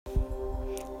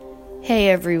Hey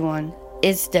everyone,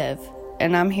 it's Dev,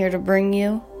 and I'm here to bring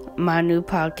you my new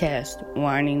podcast,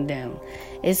 Winding Down.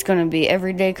 It's going to be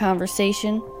everyday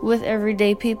conversation with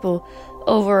everyday people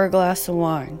over a glass of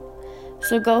wine.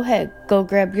 So go ahead, go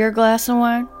grab your glass of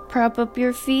wine, prop up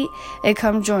your feet, and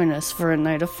come join us for a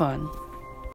night of fun.